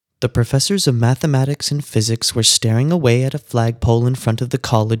The professors of mathematics and physics were staring away at a flagpole in front of the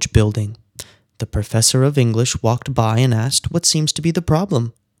college building. The professor of English walked by and asked what seems to be the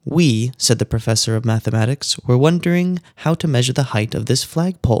problem. "We," said the professor of mathematics, "were wondering how to measure the height of this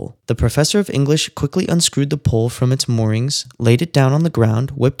flagpole." The professor of English quickly unscrewed the pole from its moorings, laid it down on the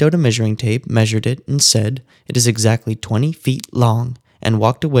ground, whipped out a measuring tape, measured it, and said, "It is exactly 20 feet long," and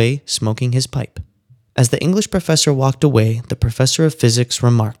walked away, smoking his pipe. As the English professor walked away, the professor of physics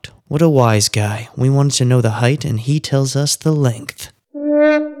remarked, "What a wise guy. We wanted to know the height, and he tells us the length."